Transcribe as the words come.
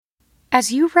As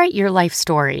you write your life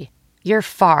story, you're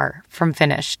far from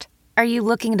finished. Are you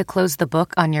looking to close the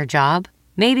book on your job?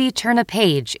 Maybe turn a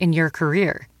page in your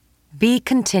career? Be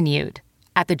continued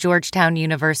at the Georgetown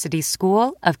University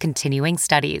School of Continuing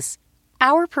Studies.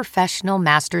 Our professional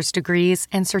master's degrees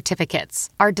and certificates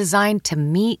are designed to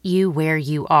meet you where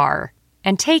you are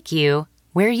and take you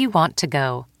where you want to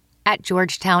go. At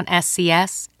Georgetown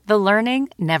SCS, the learning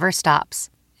never stops,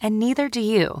 and neither do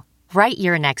you. Write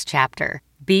your next chapter.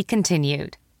 Be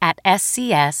continued at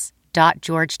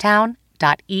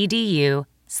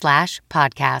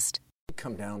scs.georgetown.edu/podcast.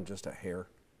 Come down just a hair.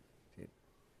 A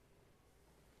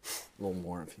little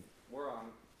more if you... We're on.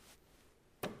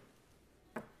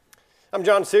 I'm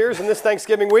John Sears, and this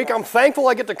Thanksgiving week, I'm thankful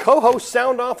I get to co-host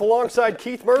Sound Off alongside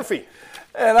Keith Murphy.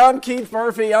 And I'm Keith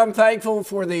Murphy. I'm thankful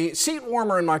for the seat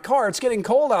warmer in my car. It's getting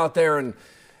cold out there, and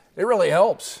it really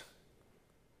helps.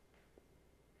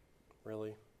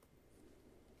 Really?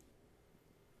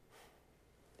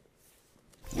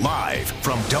 Live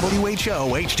from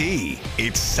WHO HD,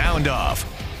 it's Sound Off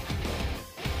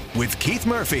with Keith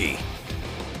Murphy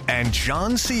and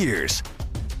John Sears,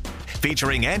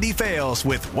 featuring Andy Fales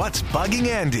with What's Bugging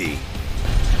Andy.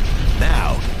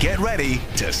 Now, get ready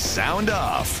to sound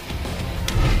off.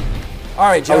 All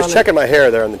right, John. I was checking my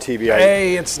hair there on the TV.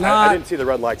 Hey, it's not. I didn't see the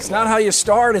red light come It's not how you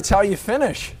start, it's how you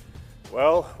finish.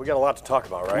 Well, we got a lot to talk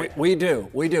about, right? We do.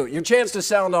 Your chance to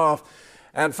sound off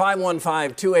at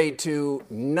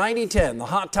 515-282-9010. The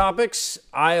hot topics: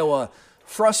 Iowa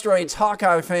frustrates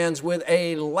Hawkeye fans with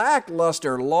a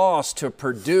lackluster loss to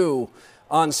Purdue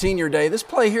on Senior Day. This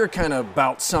play here kind of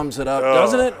about sums it up,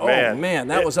 doesn't it? Man. Oh, man,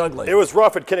 that was ugly. It was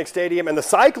rough at Kinnick Stadium, and the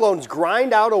Cyclones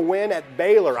grind out a win at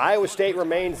Baylor. Iowa State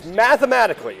remains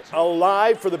mathematically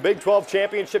alive for the Big 12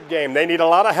 championship game. They need a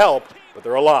lot of help, but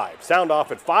they're alive. Sound off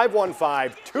at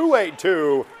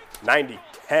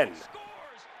 515-282-9010.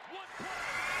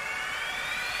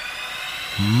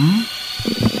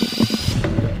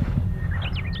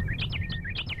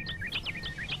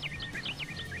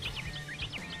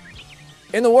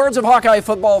 In the words of Hawkeye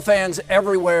football fans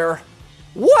everywhere,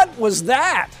 what was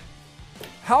that?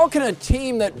 How can a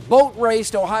team that boat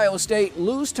raced Ohio State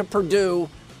lose to Purdue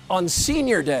on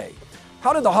Senior Day?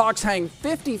 How did the Hawks hang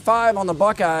 55 on the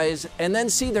Buckeyes and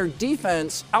then see their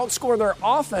defense outscore their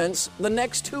offense the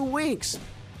next 2 weeks?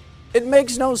 It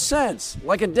makes no sense,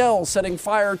 like Adele setting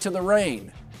fire to the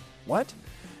rain. What?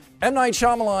 M. Night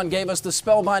Shyamalan gave us the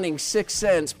spellbinding Sixth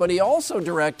Sense, but he also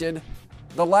directed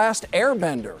The Last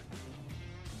Airbender.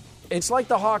 It's like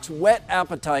the Hawks whet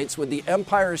appetites with The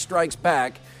Empire Strikes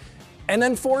Back and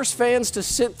then force fans to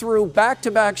sit through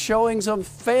back-to-back showings of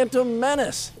Phantom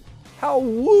Menace. How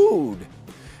wooed.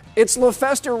 It's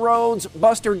LaFester Rhodes,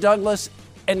 Buster Douglas,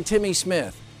 and Timmy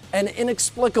Smith, an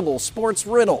inexplicable sports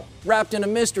riddle wrapped in a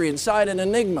mystery inside an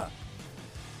enigma.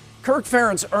 Kirk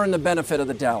Ferentz earned the benefit of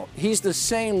the doubt. He's the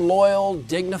same loyal,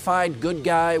 dignified, good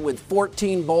guy with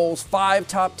 14 bowls, 5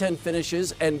 top 10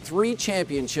 finishes, and 3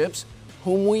 championships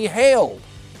whom we hailed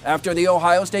after the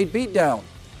Ohio State beatdown.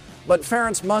 But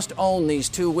Ferentz must own these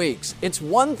 2 weeks. It's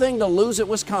one thing to lose at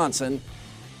Wisconsin.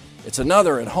 It's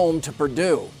another at home to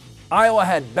Purdue. Iowa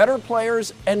had better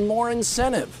players and more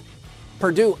incentive.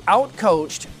 Purdue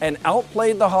outcoached and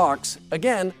outplayed the Hawks,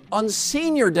 again, on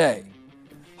Senior Day.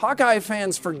 Hawkeye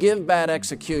fans forgive bad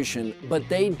execution, but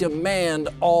they demand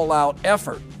all-out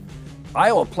effort.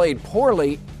 Iowa played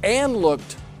poorly and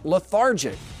looked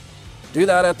lethargic. Do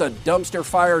that at the dumpster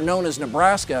fire known as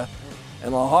Nebraska,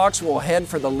 and the Hawks will head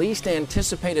for the least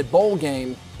anticipated bowl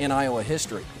game in Iowa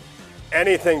history.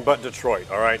 Anything but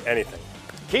Detroit, all right? Anything.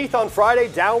 Keith, on Friday,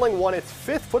 Dowling won its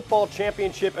 5th football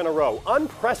championship in a row,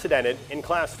 unprecedented in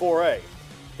Class 4A.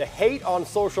 The hate on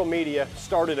social media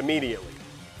started immediately.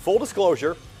 Full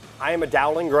disclosure, I am a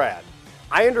Dowling grad.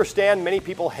 I understand many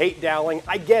people hate Dowling.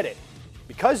 I get it.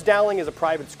 Because Dowling is a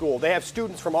private school, they have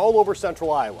students from all over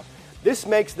Central Iowa. This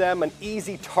makes them an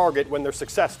easy target when they're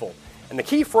successful. And the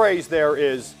key phrase there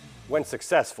is, when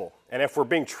successful. And if we're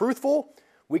being truthful,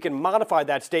 we can modify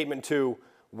that statement to,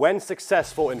 when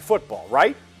successful in football,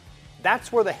 right?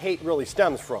 That's where the hate really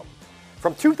stems from.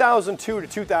 From 2002 to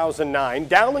 2009,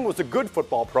 Dowling was a good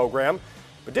football program,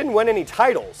 but didn't win any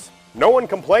titles. No one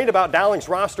complained about Dowling's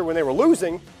roster when they were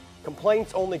losing.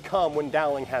 Complaints only come when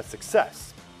Dowling has success.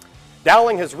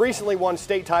 Dowling has recently won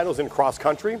state titles in cross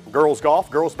country, girls golf,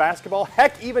 girls basketball,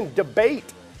 heck, even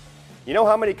debate. You know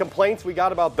how many complaints we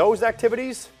got about those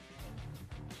activities?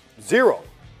 0.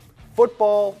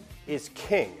 Football is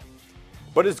king.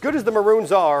 But as good as the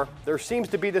Maroons are, there seems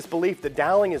to be this belief that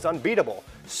Dowling is unbeatable.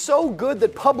 So good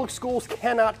that public schools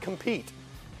cannot compete.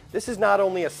 This is not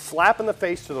only a slap in the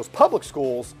face to those public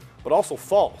schools, but also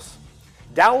false.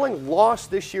 Dowling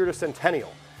lost this year to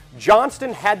Centennial.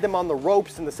 Johnston had them on the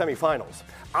ropes in the semifinals.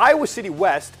 Iowa City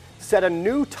West set a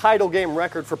new title game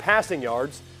record for passing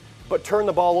yards, but turned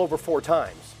the ball over 4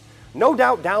 times. No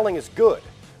doubt Dowling is good,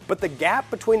 but the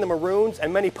gap between the Maroons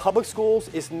and many public schools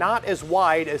is not as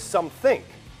wide as some think.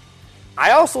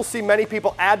 I also see many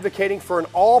people advocating for an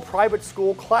all-private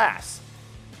school class.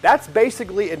 That's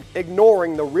basically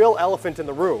ignoring the real elephant in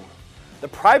the room. The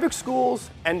private schools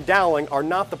and Dowling are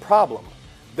not the problem.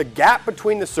 The gap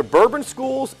between the suburban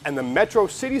schools and the metro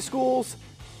city schools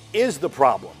is the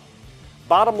problem.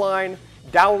 Bottom line,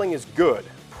 Dowling is good.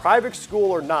 Private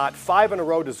school or not, 5 in a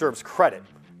row deserves credit.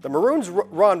 The Maroons'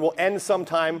 run will end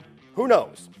sometime. Who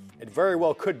knows? It very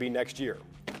well could be next year.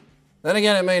 Then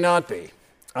again, it may not be.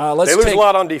 They lose a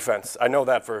lot on defense. I know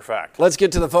that for a fact. Let's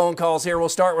get to the phone calls here. We'll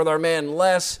start with our man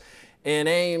Les in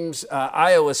Ames.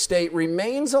 Iowa State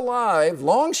remains alive,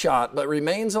 long shot, but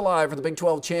remains alive for the Big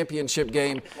 12 championship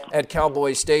game at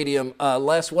Cowboy Stadium.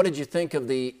 Les, what did you think of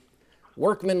the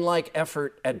workmanlike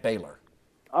effort at Baylor?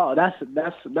 Oh, that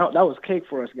was cake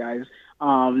for us, guys.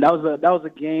 That was a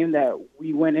game that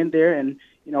we went in there and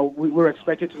we were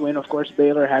expected to win. Of course,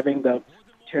 Baylor having the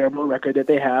terrible record that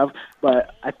they have,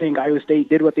 but I think Iowa State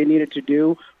did what they needed to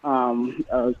do.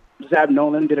 Zab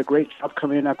Nolan did a great job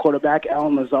coming in at quarterback.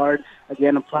 Alan Lazard,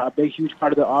 again, a big, huge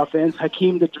part of the offense.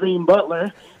 Hakeem the Dream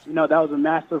Butler, that was a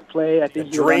massive play. I think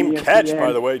a dream catch,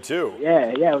 by the way, too. Yeah,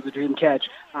 it was a dream catch.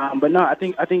 But no, I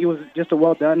think it was just a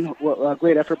well done,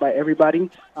 great effort by everybody.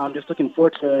 Just looking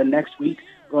forward to next week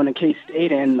going to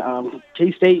K-State, and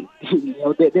K-State,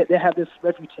 they have this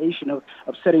reputation of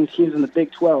upsetting teams in the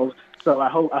Big 12. So I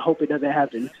hope it doesn't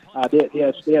happen.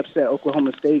 They upset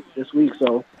Oklahoma State this week.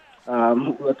 So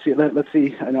let's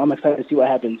see. And I'm excited to see what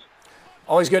happens.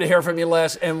 Always good to hear from you,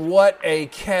 Les. And what a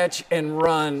catch and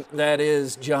run that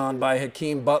is, John, by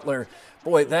Hakeem Butler.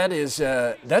 Boy, that's as good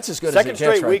as it gets. Second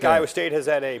straight week, there. Iowa State has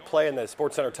had a play in the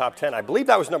SportsCenter top 10. I believe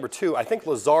that was number 2. I think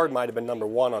Lazard might have been number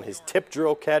 1 on his tip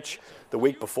drill catch the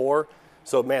week before.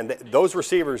 So, man, those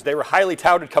receivers, they were highly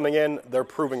touted coming in. They're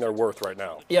proving their worth right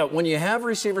now. Yeah, when you have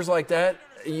receivers like that,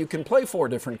 you can play 4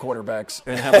 different quarterbacks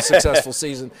and have a successful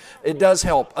season. It does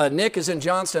help. Nick is in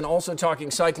Johnston, also talking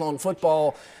Cyclone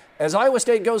football. As Iowa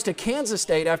State goes to Kansas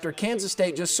State after Kansas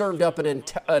State just served up an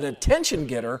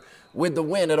attention-getter with the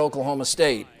win at Oklahoma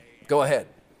State. Go ahead.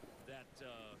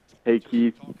 Hey,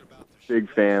 Keith.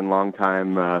 Big fan,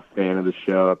 long-time fan of the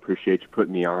show. Appreciate you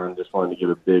putting me on. Just wanted to give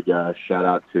a big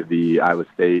shout-out to the Iowa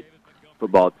State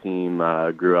football team.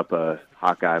 Grew up a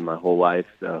Hawkeye my whole life,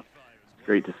 so it's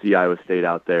great to see Iowa State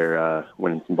out there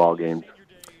winning some ball games.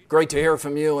 Great to hear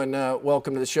from you, and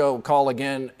welcome to the show. Call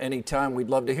again anytime. We'd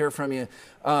love to hear from you.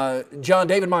 John,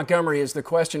 David Montgomery is the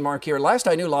question mark here. Last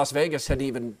I knew, Las Vegas hadn't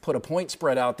even put a point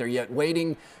spread out there yet,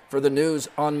 waiting for the news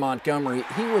on Montgomery.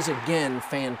 He was, again,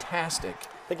 fantastic.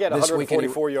 I think he had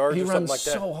 144 yards or something like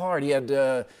that. He ran so hard. He had,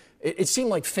 it seemed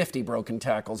like 50 broken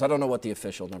tackles. I don't know what the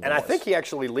official number was. And I think he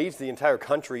actually leads the entire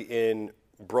country in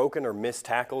broken or missed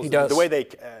tackles. He does. The way they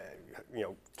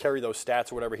carry those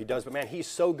stats or whatever he does. But, man, he's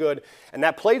so good. And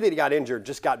that play that he got injured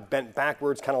just got bent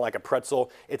backwards, kind of like a pretzel.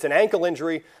 It's an ankle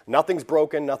injury. Nothing's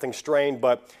broken, nothing's strained.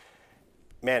 But,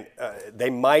 man, they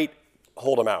might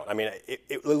hold him out. I mean,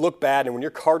 it looked bad. And when you're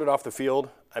carted off the field,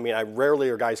 I mean, rarely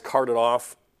are guys carted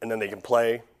off and then they can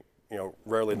play,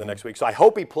 rarely the next week. So I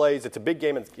hope he plays. It's a big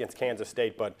game against Kansas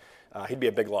State, but he'd be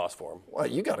a big loss for him. Well,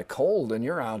 you got a cold and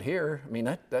you're out here. I mean,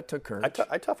 that took courage.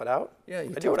 I tough it out. Yeah,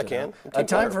 I do what I can.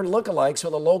 Time for lookalikes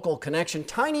with a local connection.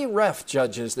 Tiny ref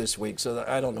judges this week, so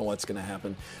I don't know what's going to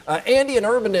happen. Andy in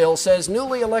Urbandale says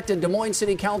newly elected Des Moines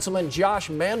City Councilman Josh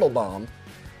Mandelbaum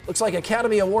looks like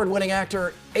Academy Award-winning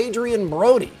actor Adrian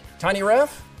Brody. Tiny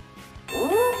ref?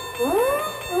 Not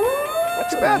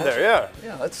too bad there, yeah.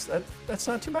 Yeah, that's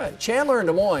not too bad. Chandler in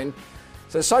Des Moines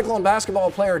says Cyclone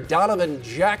basketball player Donovan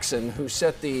Jackson, who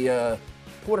set the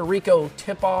Puerto Rico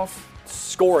tip-off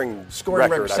scoring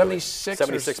record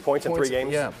 76 points in 3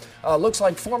 games. Yeah, looks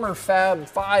like former Fab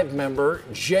 5 member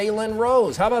Jalen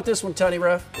Rose. How about this one, Tiny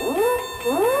Ref?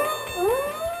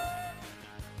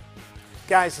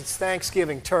 Guys, it's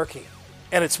Thanksgiving turkey,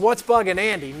 and it's What's Bugging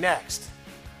Andy next.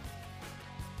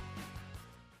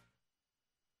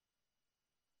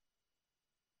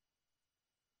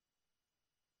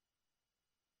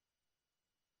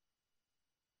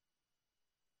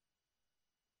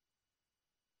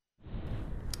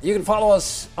 You can follow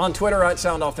us on Twitter at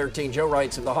SoundOff13. Joe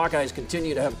writes, if the Hawkeyes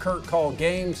continue to have Kirk call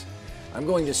games, I'm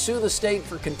going to sue the state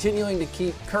for continuing to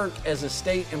keep Kirk as a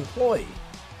state employee.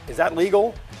 Is that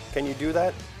legal? Can you do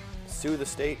that? Sue the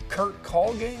state? Kirk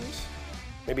call games?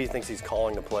 Maybe he thinks he's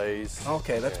calling the plays.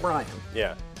 Okay, that's Brian.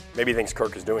 Yeah. Maybe he thinks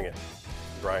Kirk is doing it.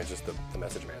 Brian's just the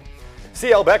message man.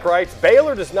 CL Beck writes,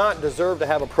 Baylor does not deserve to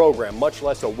have a program, much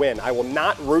less a win. I will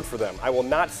not root for them. I will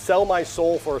not sell my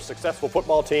soul for a successful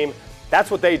football team. That's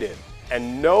what they did.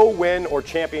 And no win or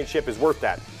championship is worth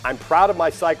that. I'm proud of my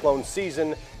Cyclone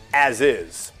season as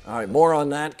is. All right, more on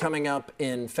that coming up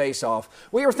in Face Off.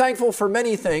 We are thankful for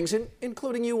many things,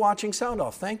 including you watching Sound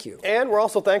Off. Thank you. And we're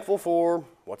also thankful for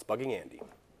what's bugging Andy.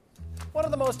 One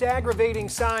of the most aggravating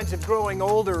signs of growing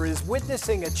older is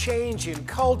witnessing a change in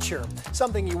culture.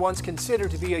 Something you once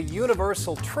considered to be a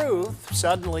universal truth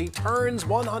suddenly turns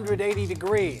 180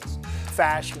 degrees.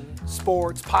 Fashion,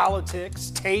 sports, politics,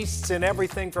 tastes, and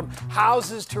everything from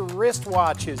houses to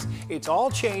wristwatches. It's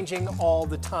all changing all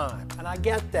the time, and I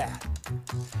get that.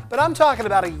 But I'm talking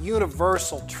about a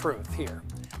universal truth here.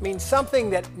 I mean,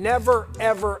 something that never,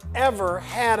 ever, ever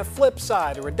had a flip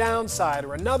side or a downside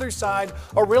or another side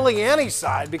or really any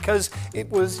side because it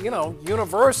was,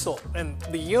 universal, and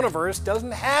the universe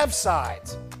doesn't have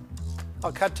sides.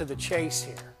 I'll cut to the chase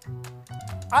here.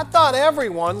 I thought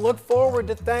everyone looked forward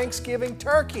to Thanksgiving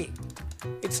turkey.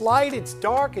 It's light, it's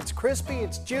dark, it's crispy,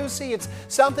 it's juicy, it's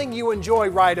something you enjoy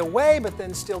right away but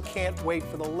then still can't wait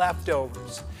for the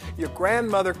leftovers. Your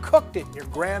grandmother cooked it, your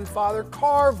grandfather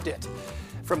carved it.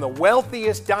 From the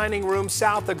wealthiest dining room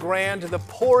south of Grand to the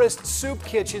poorest soup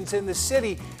kitchens in the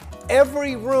city,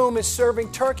 every room is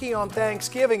serving turkey on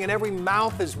Thanksgiving and every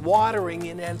mouth is watering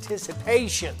in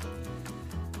anticipation.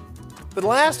 But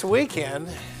last weekend,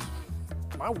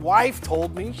 my wife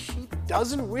told me she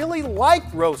doesn't really like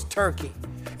roast turkey.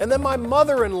 And then my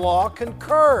mother-in-law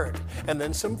concurred. And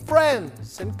then some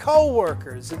friends and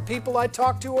co-workers and people I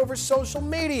talked to over social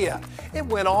media. It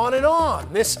went on and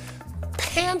on. This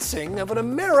pantsing of an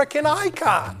American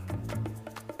icon.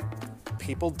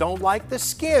 People don't like the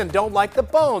skin, don't like the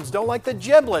bones, don't like the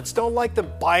giblets, don't like the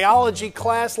biology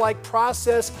class-like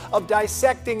process of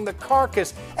dissecting the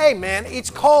carcass. Hey man, it's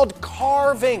called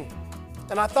carving.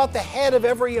 And I thought the head of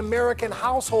every American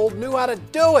household knew how to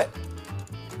do it.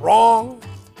 Wrong.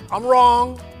 I'm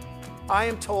wrong. I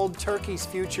am told turkey's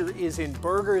future is in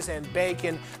burgers and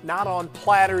bacon, not on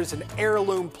platters and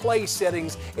heirloom place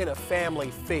settings in a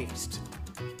family feast.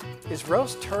 Is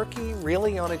roast turkey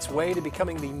really on its way to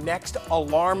becoming the next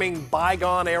alarming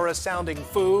bygone-era sounding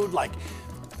food like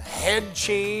head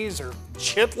cheese or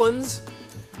chitlins?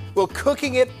 Will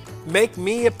cooking it make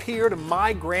me appear to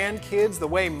my grandkids the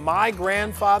way my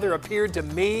grandfather appeared to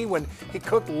me when he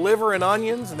cooked liver and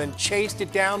onions and then chased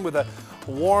it down with a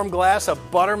warm glass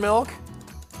of buttermilk?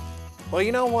 Well,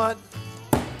 you know what?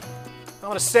 I'm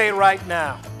going to say it right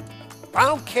now. I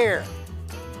don't care.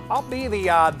 I'll be the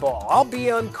oddball. I'll be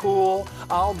uncool.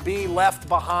 I'll be left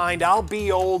behind. I'll be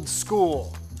old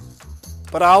school.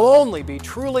 But I'll only be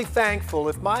truly thankful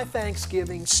if my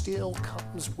Thanksgiving still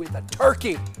comes with a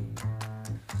turkey.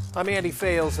 I'm Andy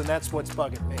Fales, and that's what's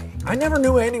bugging me. I never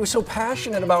knew Andy was so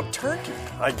passionate about turkey.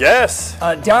 I guess.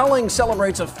 Dowling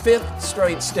celebrates a 5th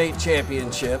straight state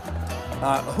championship.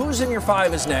 Who's in Your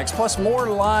Five is next, plus more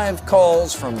live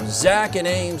calls from Zach in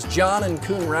Ames, John in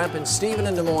Coon Rapids, Stephen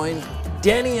in Des Moines,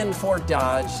 Denny in Fort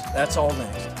Dodge. That's all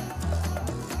next.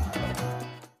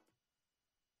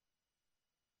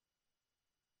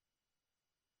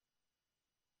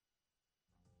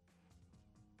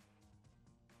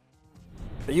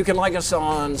 You can like us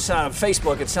on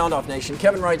Facebook at Sound Off Nation.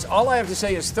 Kevin writes, all I have to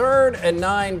say is 3rd and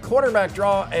 9, quarterback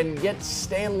draw, and get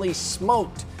Stanley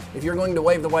smoked. If you're going to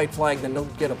wave the white flag, then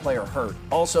don't get a player hurt.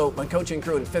 Also, my coaching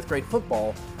crew in 5th grade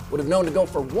football would have known to go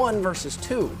for 1 versus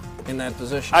 2 in that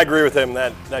position. I agree with him.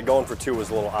 That going for 2 was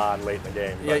a little odd late in the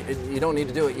game. Yeah, you don't need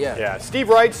to do it yet. Yeah. Steve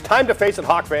writes, time to face it,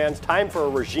 Hawk fans. Time for a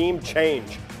regime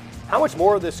change. How much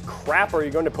more of this crap are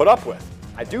you going to put up with?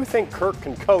 I do think Kirk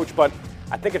can coach, but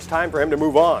I think it's time for him to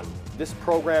move on. This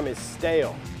program is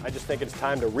stale. I just think it's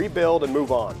time to rebuild and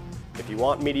move on. If you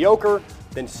want mediocre,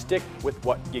 then stick with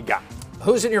what you got.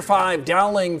 Who's in Your Five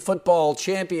Dowling football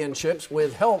championships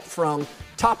with help from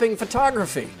Topping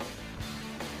Photography?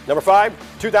 Number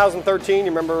 5, 2013. You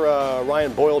remember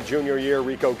Ryan Boyle Jr. year,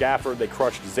 Rico Gafford. They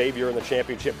crushed Xavier in the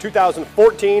championship.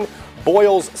 2014,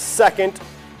 Boyle's 2nd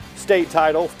state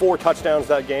title, 4 touchdowns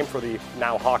that game for the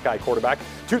now Hawkeye quarterback.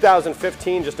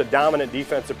 2015, just a dominant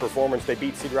defensive performance. They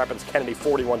beat Cedar Rapids Kennedy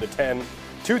 41-10.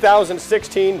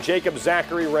 2016, Jacob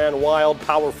Zachary ran wild,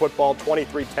 power football,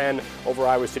 23-10 over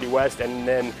Iowa City West. And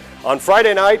then on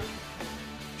Friday night,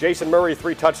 Jason Murray,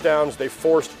 3 touchdowns. They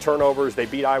forced turnovers. They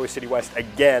beat Iowa City West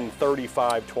again,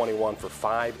 35-21 for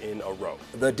 5 in a row.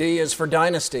 The D is for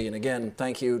Dynasty. And again,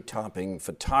 thank you, Topping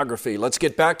Photography. Let's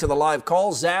get back to the live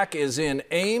call. Zach is in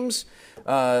Ames.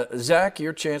 Zach,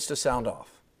 your chance to sound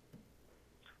off.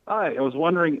 Hi, I was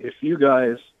wondering if you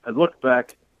guys had looked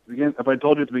back if I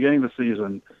told you at the beginning of the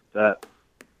season that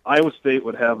Iowa State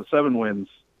would have 7 wins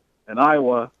and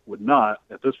Iowa would not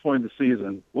at this point in the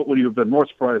season, what would you have been more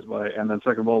surprised by? And then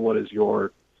second of all, what is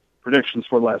your predictions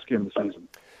for the last game of the season?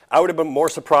 I would have been more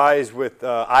surprised with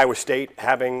Iowa State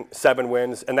having 7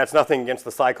 wins, and that's nothing against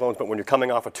the Cyclones, but when you're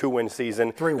coming off a 2-win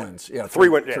season. 3 wins, yeah. 3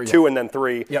 wins, yeah, 2 and then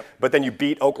 3. Yep. But then you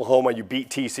beat Oklahoma, you beat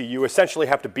TCU. You essentially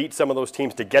have to beat some of those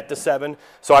teams to get to 7.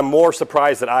 So I'm more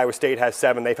surprised that Iowa State has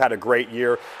 7. They've had a great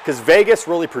year because Vegas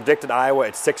really predicted Iowa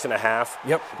at 6.5.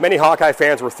 Yep. Many Hawkeye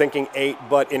fans were thinking 8,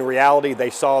 but in reality they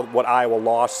saw what Iowa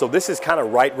lost. So this is kind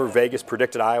of right where Vegas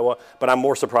predicted Iowa, but I'm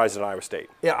more surprised at Iowa State.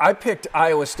 Yeah, I picked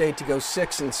Iowa State to go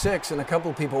 6-6, and a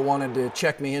couple of people wanted to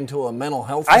check me into a mental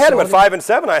health facility. I had them at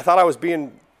 5-7. I thought I was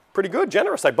being pretty good,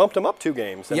 generous. I bumped them up 2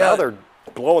 games, and now they're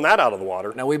blowing that out of the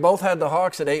water. Now, we both had the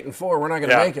Hawks at 8-4. We're not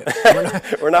going to make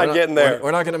it. We're not getting there.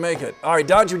 We're not going to make it. All right,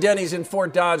 Dodger Denny's in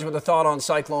Fort Dodge with a thought on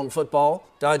Cyclone football.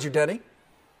 Dodger Denny?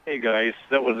 Hey, guys,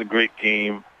 that was a great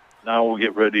game. Now we'll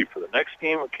get ready for the next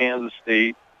game at Kansas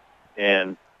State,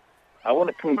 and I want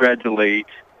to congratulate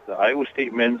the Iowa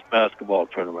State men's basketball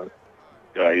tournament,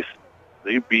 guys.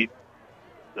 They beat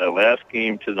the last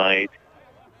game tonight,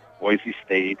 Boise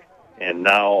State, and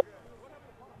now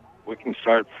we can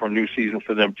start for a new season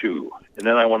for them too. And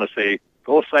then I want to say,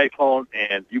 go Cyclone,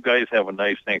 and you guys have a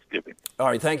nice Thanksgiving. All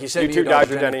right, thank you. Same you too,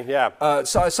 Dodger Denny. Yeah.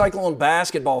 Cyclone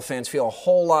basketball fans feel a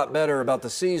whole lot better about the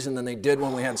season than they did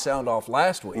when we had sound off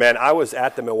last week. Man, I was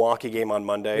at the Milwaukee game on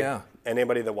Monday. Yeah.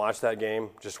 Anybody that watched that game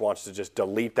just wants to just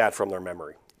delete that from their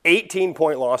memory.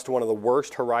 18-point loss to one of the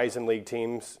worst Horizon League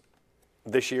teams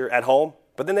this year at home.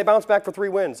 But then they bounced back for 3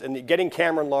 wins. And getting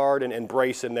Cameron Lard and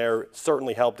Brace in there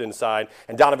certainly helped inside.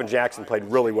 And Donovan Jackson played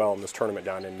really well in this tournament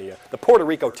down in the Puerto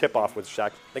Rico tip-off, which I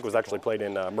think was actually played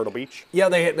in Myrtle Beach. Yeah,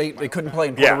 they couldn't play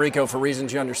in Puerto Rico for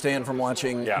reasons you understand from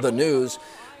watching the news.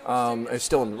 It's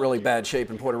still in really bad shape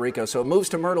in Puerto Rico. So it moves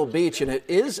to Myrtle Beach, and it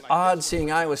is odd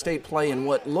seeing Iowa State play in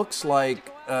what looks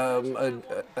like a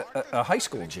high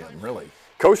school gym, really.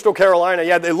 Coastal Carolina,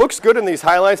 yeah, it looks good in these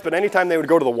highlights, but anytime they would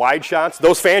go to the wide shots,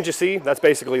 those fans you see, that's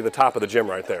basically the top of the gym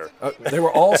right there. They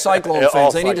were all Cyclone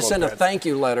fans. They need to send a thank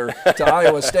you letter to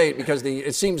Iowa State because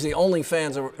it seems the only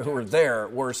fans who were there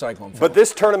were Cyclone fans. But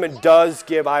this tournament does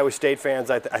give Iowa State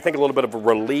fans, I think, a little bit of a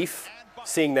relief.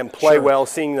 Seeing them play well,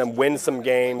 seeing them win some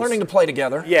games. Learning to play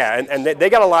together. Yeah, and they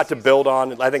got a lot to build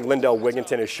on. I think Lindell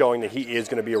Wigginton is showing that he is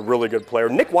going to be a really good player.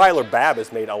 Nick Weiler-Babb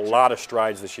has made a lot of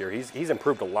strides this year. He's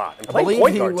improved a lot. And I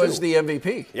believe he was the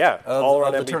MVP. Yeah,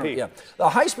 all-around MVP. Yeah. The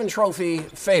Heisman Trophy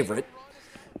favorite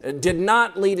did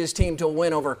not lead his team to a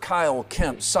win over Kyle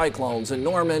Kemp's Cyclones in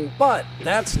Norman, but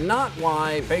that's not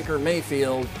why Baker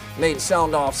Mayfield made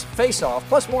Sound-Off's face-off.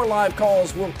 Plus more live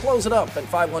calls. We'll close it up at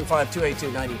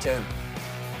 515-282-9010.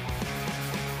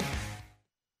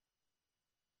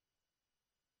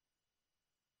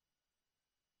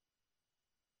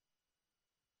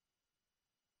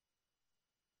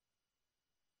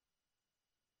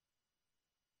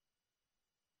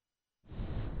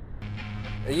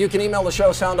 You can email the show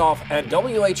soundoff at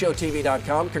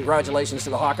WHOTV.com. Congratulations to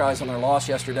the Hawkeyes on their loss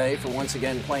yesterday for once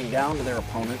again playing down to their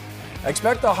opponent.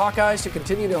 Expect the Hawkeyes to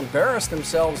continue to embarrass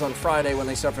themselves on Friday when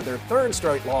they suffer their 3rd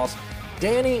straight loss.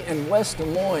 Danny and West Des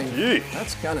Moines. Yeesh.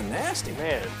 That's kind of nasty.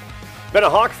 Man, been a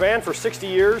Hawk fan for 60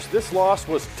 years. This loss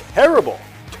was terrible.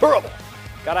 Terrible.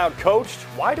 Got out-coached.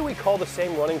 Why do we call the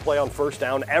same running play on first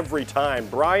down every time?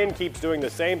 Brian keeps doing the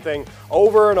same thing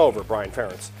over and over, Brian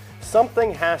Ferentz.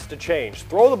 Something has to change.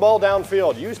 Throw the ball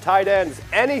downfield. Use tight ends.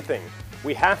 Anything.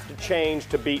 We have to change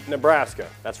to beat Nebraska.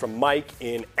 That's from Mike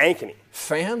in Ankeny.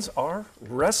 Fans are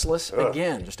restless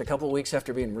again, just a couple of weeks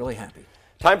after being really happy.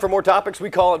 Time for more topics.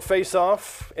 We call it Face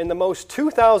Off. In the most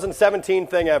 2017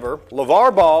 thing ever,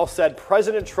 LeVar Ball said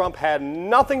President Trump had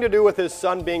nothing to do with his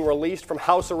son being released from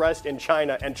house arrest in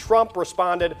China, and Trump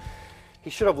responded he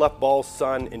should have left Ball's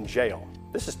son in jail.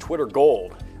 This is Twitter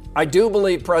gold. I do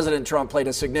believe President Trump played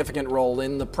a significant role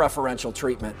in the preferential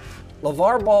treatment.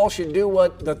 LeVar Ball should do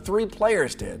what the 3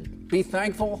 players did, be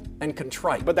thankful and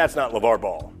contrite. But that's not LeVar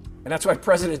Ball. And that's why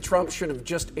President Trump should have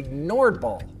just ignored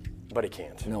Ball. But he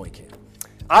can't. No, he can't.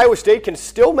 Iowa State can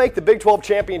still make the Big 12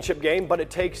 championship game, but it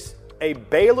takes a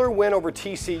Baylor win over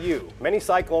TCU. Many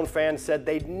Cyclone fans said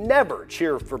they'd never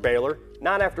cheer for Baylor,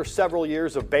 not after several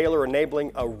years of Baylor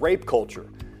enabling a rape culture.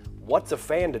 What's a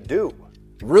fan to do?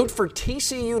 Root for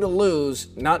TCU to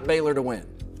lose, not Baylor to win.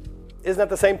 Isn't that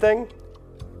the same thing?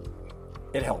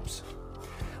 It helps.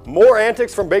 More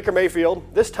antics from Baker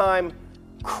Mayfield, this time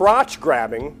crotch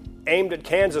grabbing aimed at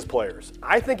Kansas players.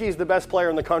 I think he's the best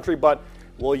player in the country, but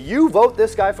will you vote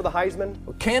this guy for the Heisman?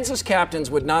 Well, Kansas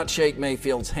captains would not shake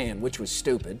Mayfield's hand, which was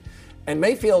stupid. And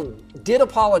Mayfield did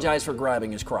apologize for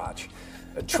grabbing his crotch.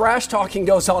 Trash talking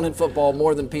goes on in football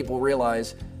more than people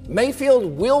realize.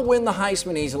 Mayfield will win the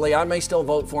Heisman easily. I may still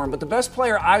vote for him, but the best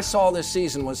player I saw this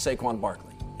season was Saquon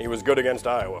Barkley. He was good against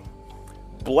Iowa.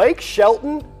 Blake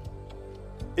Shelton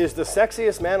is the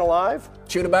sexiest man alive.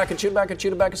 Chew tobacco, chew tobacco, chew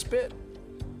tobacco, spit.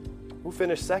 Who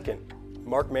finished second?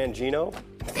 Mark Mangino?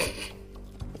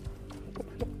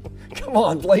 Come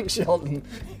on, Blake Shelton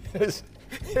is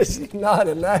not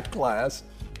in that class.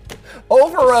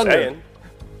 Over-under.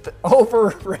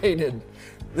 Overrated.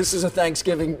 This is a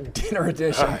Thanksgiving dinner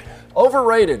edition. Right.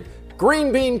 Overrated.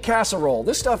 Green bean casserole.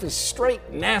 This stuff is straight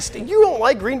nasty. You don't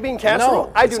like green bean casserole?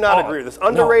 No, I do not agree with this.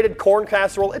 Underrated corn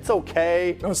casserole, it's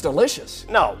okay. No, it's delicious.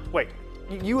 No, wait.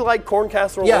 You like corn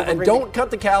casserole? Yeah, and don't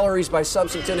cut the calories by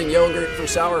substituting yogurt for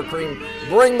sour cream.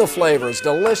 Bring the flavors.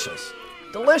 Delicious.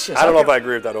 Delicious. I don't know if I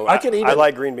agree with that. I can eat it. I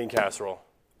like green bean casserole.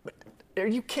 Are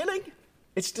you kidding?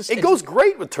 It goes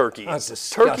great with turkey. Oh, it's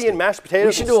disgusting. Turkey and mashed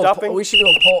potatoes and stuffing. We should do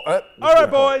a poll. All right,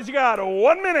 boys, you got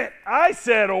 1 minute. I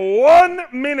said 1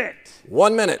 minute.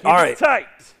 1 minute. Keep it tight.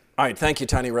 All right, thank you,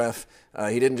 Tiny Ref.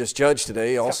 He didn't just judge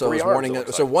today. He also is warning.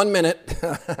 So 1 minute.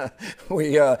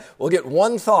 We'll get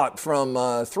one thought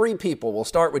from 3 people. We'll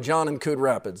start with John in Coon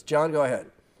Rapids. John, go ahead.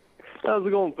 How's it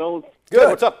going, fellas? Good.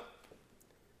 What's up?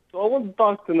 So I want to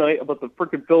talk tonight about the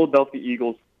freaking Philadelphia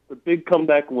Eagles, the big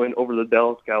comeback win over the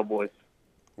Dallas Cowboys.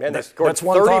 Man, they scored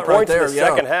 30 points in the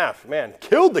second half. Man,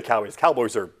 killed the Cowboys.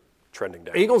 Cowboys are trending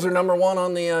down. Eagles are number 1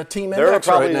 on the team index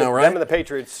right now, right? Them and the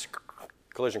Patriots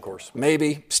collision course.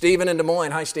 Maybe. Steven in Des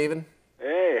Moines. Hi, Steven.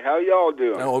 Hey, how y'all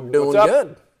doing? Oh, doing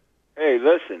good. Hey,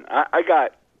 listen, I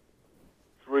got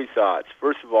 3 thoughts.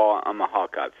 First of all, I'm a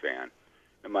Hawkeye fan.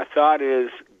 And my thought is,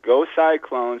 go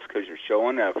Cyclones because you're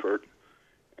showing effort.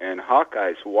 And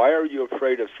Hawkeyes, why are you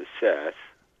afraid of success?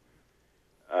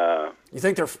 You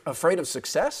think they're afraid of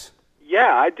success?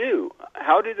 Yeah, I do.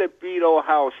 How did they beat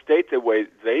Ohio State the way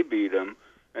they beat them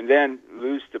and then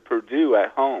lose to Purdue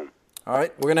at home? All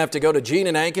right, we're going to have to go to Gene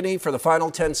and Ankeny for the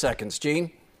final 10 seconds.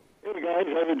 Gene? Hey, guys,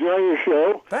 I've enjoyed your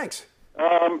show. Thanks.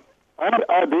 The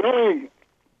only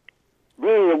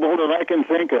really the one that I can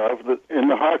think of in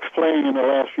the Hawks playing in the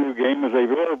last few games is they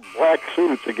wore black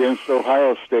suits against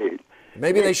Ohio State.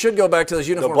 Maybe they should go back to those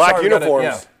uniforms. The black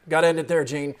uniforms. Got to end it there,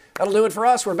 Gene. That'll do it for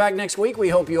us. We're back next week. We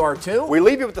hope you are too. We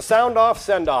leave you with the sound-off,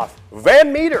 send-off.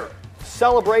 Van Meter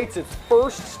celebrates its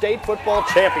first state football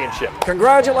championship.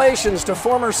 Congratulations to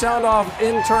former sound-off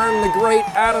intern, the great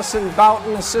Addison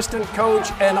Boughton, assistant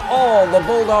coach, and all the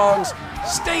Bulldogs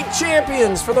state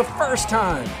champions for the first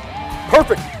time.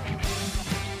 Perfect.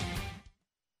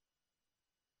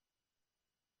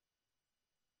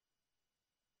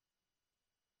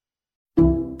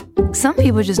 Some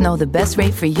people just know the best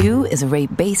rate for you is a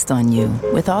rate based on you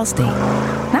with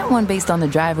Allstate. Not one based on the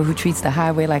driver who treats the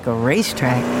highway like a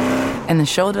racetrack and the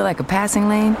shoulder like a passing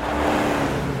lane.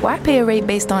 Why pay a rate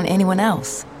based on anyone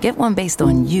else? Get one based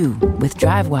on you with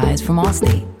DriveWise from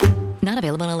Allstate. Not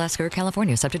available in Alaska or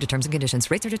California, subject to terms and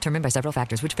conditions. Rates are determined by several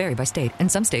factors, which vary by state. In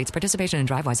some states, participation in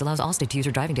DriveWise allows Allstate to use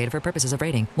your driving data for purposes of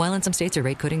rating. While in some states, your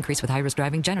rate could increase with high-risk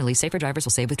driving. Generally, safer drivers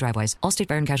will save with DriveWise. Allstate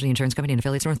Fire and Casualty Insurance Company and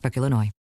affiliates, Northbrook, Illinois.